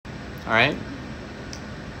right?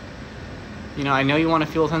 You know, I know you want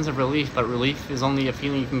to feel a sense of relief, but relief is only a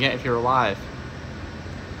feeling you can get if you're alive.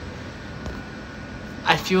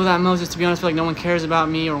 I feel that, Moses, to be honest. I feel like no one cares about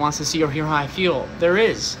me or wants to see or hear how I feel. There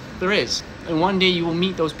is. And one day you will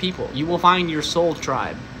meet those people. You will find your soul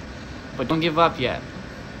tribe. But don't give up yet.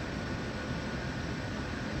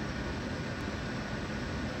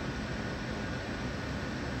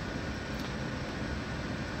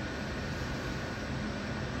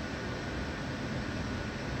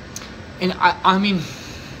 And I mean,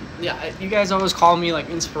 yeah, you guys always call me like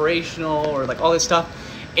inspirational or like all this stuff.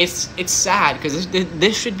 It's sad because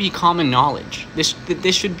this should be common knowledge. This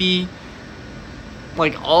should be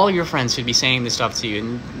like all your friends should be saying this stuff to you,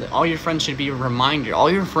 and all your friends should be a reminder. All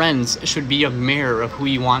your friends should be a mirror of who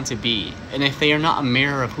you want to be. And if they are not a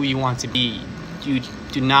mirror of who you want to be, you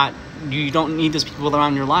don't need those people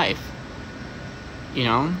around your life. You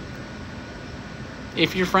know,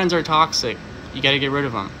 if your friends are toxic, you got to get rid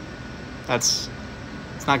of them. It's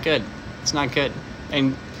not good. It's not good.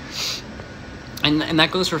 And that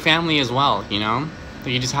goes for family as well, you know?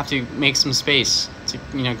 You just have to make some space to,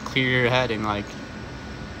 you know, clear your head and like,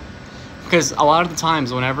 because a lot of the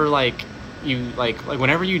times whenever like you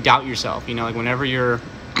whenever you doubt yourself, you know, like whenever you're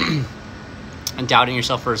doubting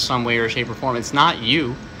yourself for some way or shape or form, it's not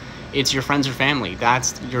you, it's your friends or family.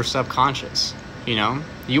 That's your subconscious, you know?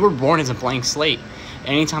 You were born as a blank slate.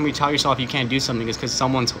 Anytime you tell yourself you can't do something, it's because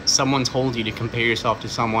someone told you to compare yourself to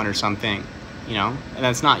someone or something, you know? And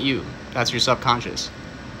that's not you. That's your subconscious.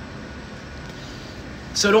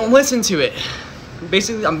 So don't listen to it.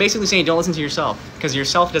 I'm basically saying don't listen to yourself, because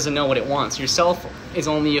yourself doesn't know what it wants. Yourself is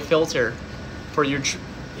only a filter for your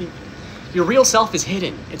real self is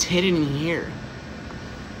hidden. It's hidden in here.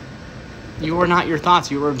 You are not your thoughts.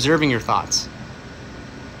 You are observing your thoughts.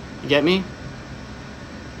 You get me?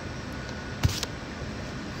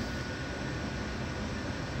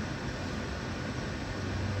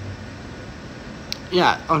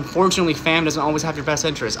 Yeah, unfortunately, fam doesn't always have your best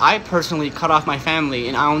interest. I personally cut off my family,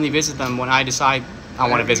 and I only visit them when I decide I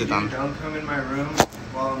want to visit them. Don't come in my room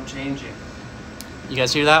while I'm changing. You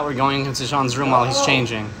guys hear that? We're going into Sean's room while he's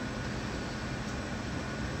changing.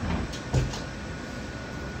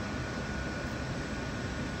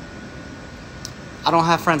 I don't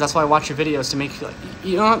have friends. That's why I watch your videos, to make you feel like,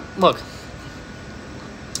 you know what? Look.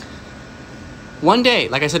 One day,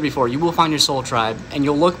 like I said before, you will find your soul tribe, and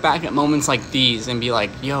you'll look back at moments like these and be like,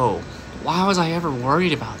 yo, why was I ever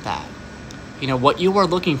worried about that? You know, what you are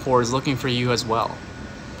looking for is looking for you as well.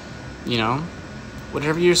 You know?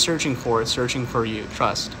 Whatever you're searching for is searching for you.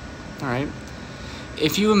 Trust. All right?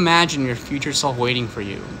 If you imagine your future self waiting for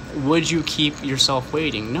you, would you keep yourself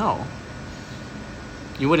waiting? No.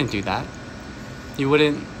 You wouldn't do that. You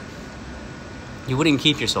wouldn't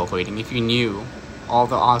keep yourself waiting if you knew all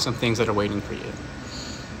the awesome things that are waiting for you.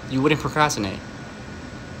 You wouldn't procrastinate.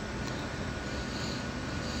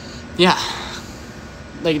 Yeah.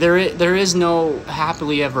 Like there is no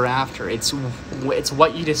happily ever after. It's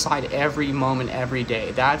what you decide every moment, every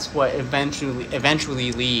day. That's what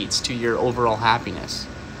eventually leads to your overall happiness.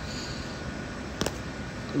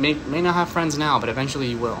 You may not have friends now, but eventually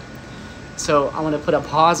you will. So I want to put a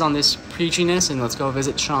pause on this preachiness and let's go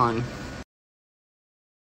visit Sean.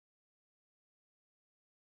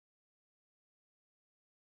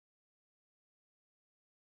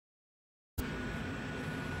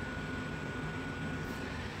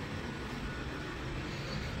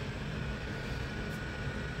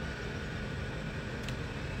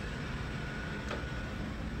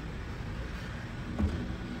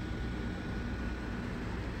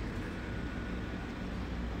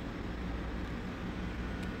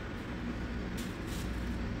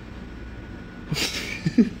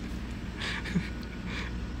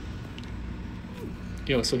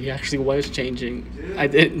 Yo, so he actually was changing. Dude. I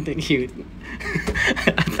didn't think he would.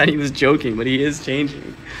 I thought he was joking, but he is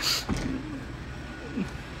changing.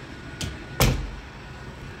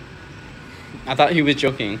 I thought he was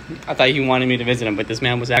joking. I thought he wanted me to visit him, but this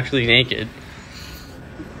man was actually naked.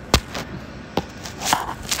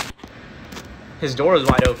 His door was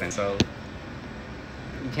wide open, so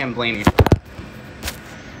you can't blame me for that.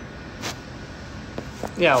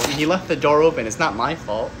 Yeah, he left the door open. It's not my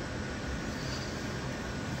fault.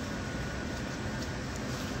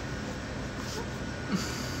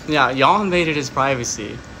 Yeah, y'all invaded his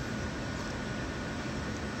privacy.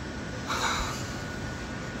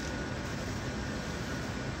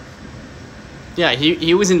 Yeah,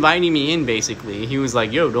 he was inviting me in, basically. He was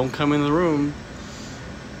like, yo, don't come in the room.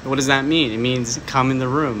 What does that mean? It means come in the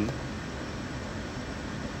room.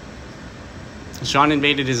 Sean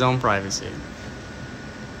invaded his own privacy.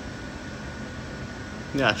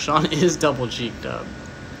 Yeah, Sean is double cheeked up.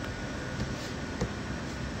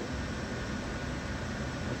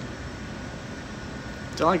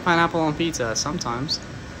 Do I like pineapple on pizza? Sometimes.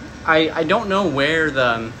 I don't know where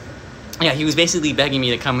the... Yeah, he was basically begging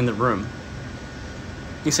me to come in the room.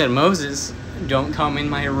 He said, Moses, don't come in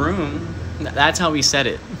my room. That's how he said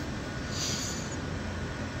it.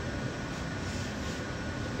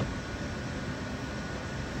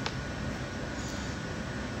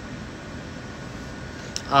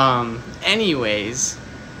 Anyways.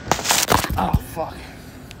 Oh, fuck.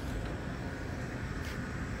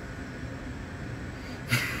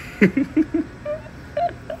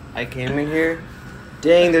 I came in here.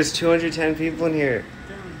 Dang, there's 210 people in here.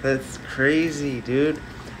 That's crazy, dude.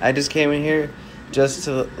 I just came in here just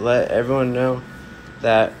to let everyone know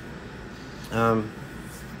that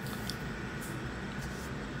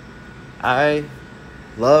I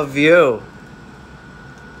love you.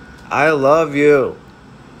 I love you.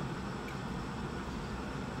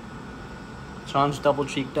 Sean's double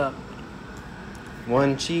cheeked up.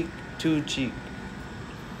 One cheek, two cheek.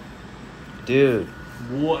 Dude.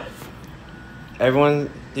 What? Everyone,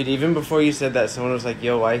 dude, even before you said that, someone was like,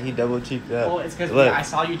 yo, why he double cheeked up? Well, it's because Look. I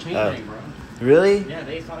saw you changing, bro. Really? Yeah,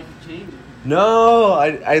 they saw you changing. No,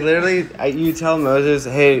 I literally, you tell Moses,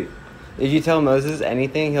 hey, if you tell Moses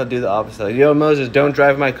anything, he'll do the opposite. Like, yo, Moses, don't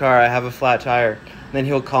drive my car. I have a flat tire. And then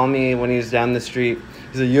he'll call me when he's down the street.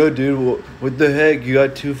 He's like, yo, dude, what the heck? You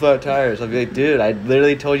got 2 flat tires. I'll be like, dude, I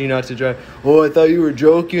literally told you not to drive. Oh, I thought you were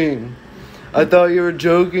joking. I thought you were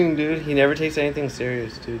joking, dude. He never takes anything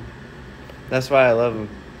serious, dude. That's why I love him.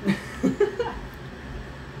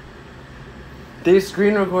 They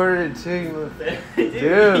screen recorded it too.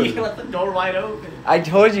 Dude. You left the door wide open. I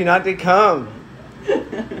told you not to come.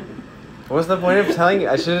 What's the point of telling you?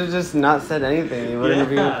 I should have just not said anything. You wouldn't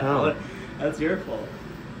have even come. That's your fault.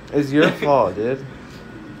 It's your fault, dude.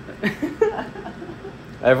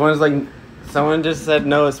 Everyone's like, someone just said,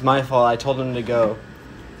 no, it's my fault. I told him to go.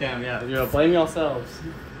 Damn, yeah. You know, blame yourselves.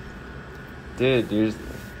 Dude, you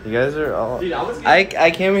guys are all... Dude,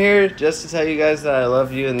 I came here just to tell you guys that I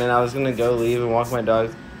love you, and then I was going to go leave and walk my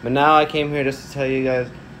dogs. But now I came here just to tell you guys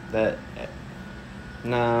that...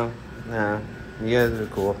 Nah, you guys are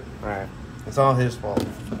cool. Alright. It's all his fault.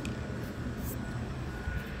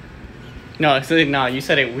 No, you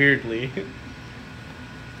said it weirdly.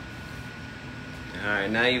 Alright,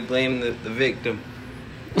 now you blame the victim.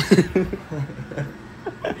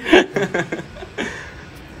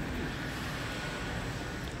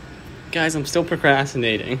 Guys, I'm still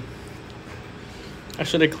procrastinating. I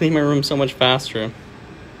should have cleaned my room so much faster.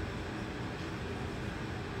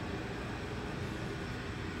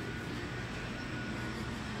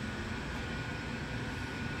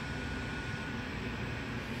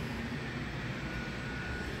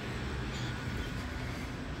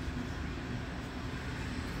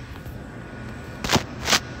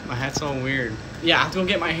 My hat's so weird. Yeah, I have to go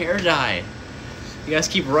get my hair dyed. You guys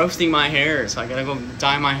keep roasting my hair, so I gotta go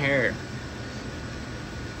dye my hair.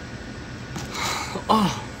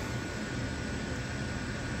 Oh.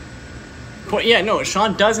 But yeah, no,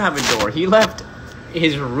 Sean does have a door. He left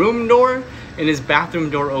his room door and his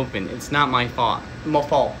bathroom door open. It's not my fault. My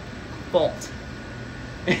fault.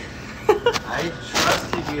 I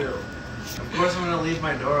trusted you. Of course I'm gonna leave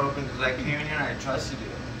my door open because I came in here and I trusted you.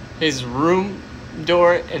 His room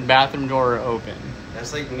door and bathroom door are open.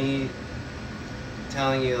 That's like me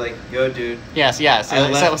telling you, like, yo, dude. Yes.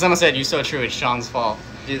 Someone said, you're so true, it's Sean's fault.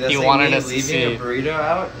 Dude, that's he like wanted me us to leaving see. a burrito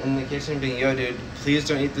out in the kitchen being, yo, dude, please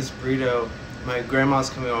don't eat this burrito. My grandma's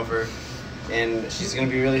coming over and she's gonna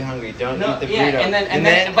be really hungry. Don't eat the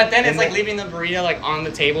burrito. But then it's like leaving the burrito like on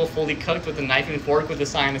the table, fully cooked with a knife and fork with a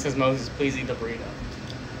sign that says, Moses, please eat the burrito.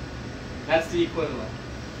 That's the equivalent.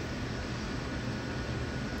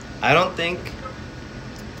 I don't think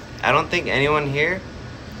anyone here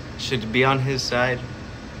should be on his side.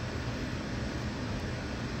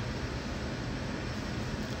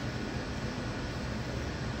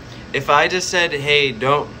 If I just said, hey,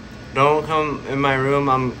 don't come in my room,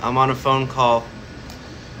 I'm on a phone call.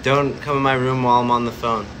 Don't come in my room while I'm on the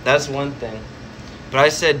phone. That's one thing. But I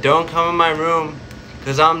said, don't come in my room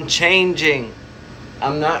because I'm changing.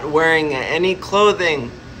 I'm not wearing any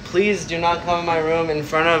clothing. Please do not come in my room in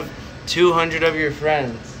front of 200 of your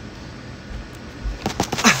friends.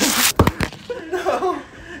 No.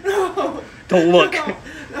 Don't look.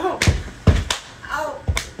 No. Ow.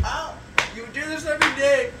 You do this every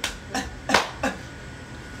day.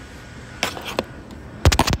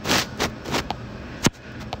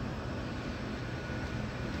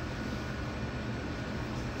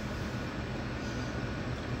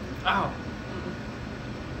 Ow.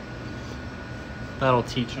 That'll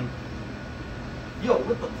teach him. Yo,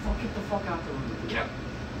 what the fuck? Get the fuck out the room. Get out.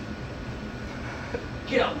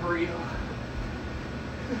 Get out, burrito.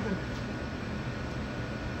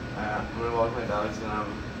 I'm gonna walk my dogs and I'm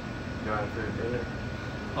going for dinner.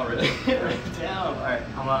 Oh, really? Right down. Alright,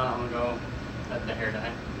 I'm gonna go at the hair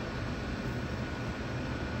dye.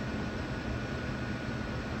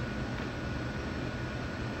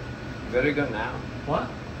 You better go now. What?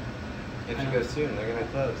 You have to go soon. They're gonna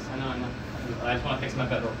close. I know. I just want to fix my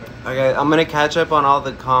bed real quick. Okay, I'm gonna catch up on all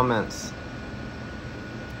the comments.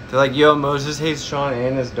 They're like, yo, Moses hates Sean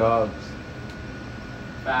and his dogs.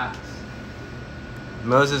 Facts.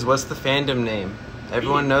 Moses, what's the fandom name?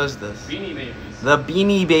 Everyone knows this. Beanie Babies. The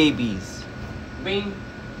Beanie Babies. Bean.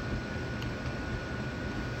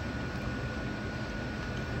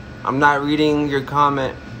 I'm not reading your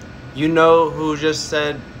comment. You know who just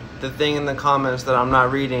said the thing in the comments that I'm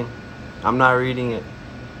not reading. I'm not reading it.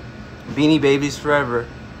 Beanie Babies forever.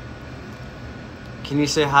 Can you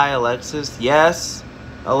say hi, Alexis? Yes,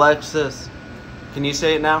 Alexis. Can you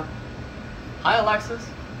say it now? Hi, Alexis.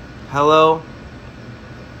 Hello.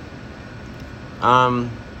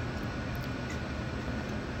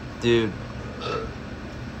 Dude,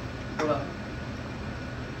 What up?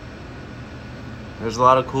 there's a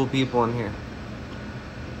lot of cool people in here.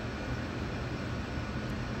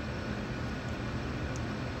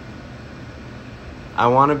 I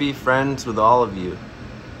want to be friends with all of you.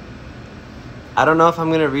 I don't know if I'm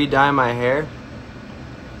going to re-dye my hair.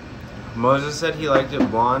 Moses said he liked it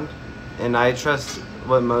blonde, and I trust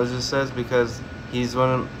what Moses says because he's one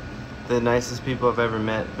of the nicest people I've ever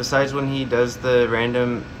met. Besides when he does the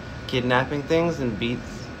random kidnapping things and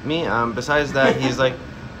beats me, besides that, he's like,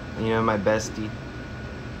 you know, my bestie.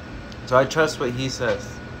 So I trust what he says.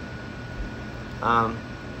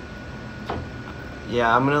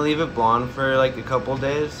 Yeah, I'm gonna leave it blonde for like a couple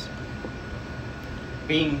days.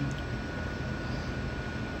 Bean.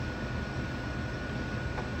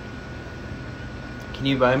 Can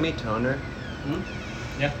you buy me toner?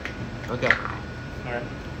 Yeah. Okay. Alright.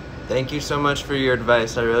 Thank you so much for your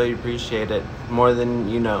advice. I really appreciate it. More than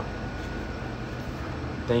you know.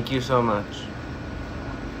 Thank you so much.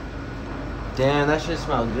 Damn, that shit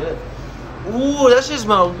smells good. Ooh, that shit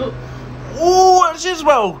smells good. Ooh, that shit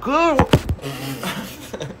smells good.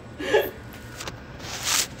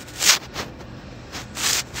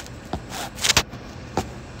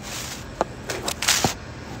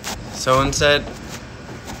 Someone said,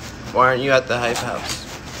 why aren't you at the hype house?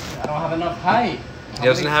 I don't have enough height. He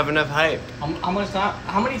doesn't have enough hype.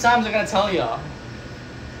 How many times I gotta tell y'all?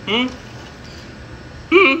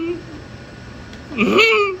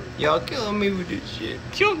 Y'all killing me with this shit.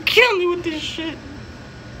 You'll kill me with this shit.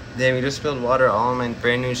 Damn, you just spilled water all on my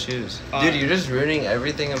brand new shoes. Fine. Dude, you're just ruining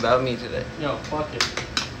everything about me today. Yo, fuck it.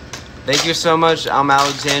 Thank you so much,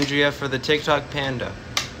 Alexandria, for the TikTok panda.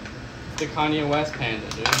 The Kanye West panda,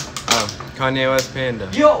 dude. Oh, Kanye West panda.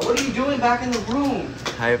 Yo, what are you doing back in the room?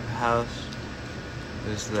 Hype house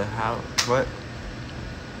is the house. What?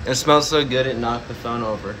 It smells so good it knocked the phone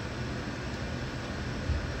over.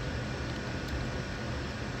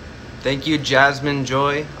 Thank you, Jasmine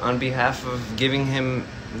Joy, on behalf of giving him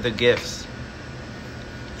the gifts.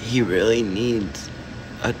 He really needs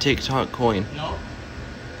a TikTok coin. Nope.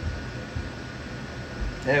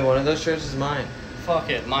 Hey, one of those shirts is mine. Fuck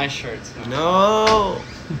it, my shirts. No.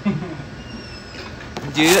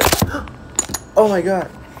 Dude. Oh my god.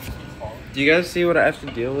 Do you guys see what I have to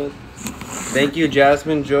deal with? Thank you,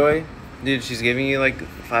 Jasmine Joy. Dude, she's giving you like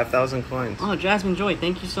 5,000 coins. Oh, Jasmine Joy,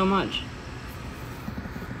 thank you so much.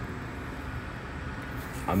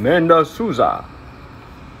 Amanda Souza.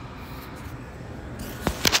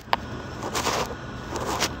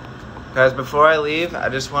 Guys, before I leave, I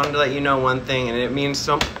just wanted to let you know one thing, and it means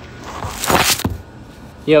so.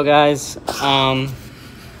 Yo, guys.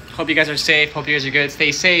 Hope you guys are safe. Hope you guys are good.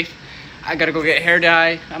 Stay safe. I gotta go get hair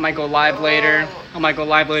dye. I might go live later.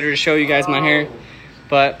 To show you guys my hair.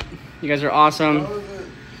 But you guys are awesome.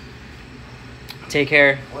 Take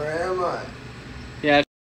care.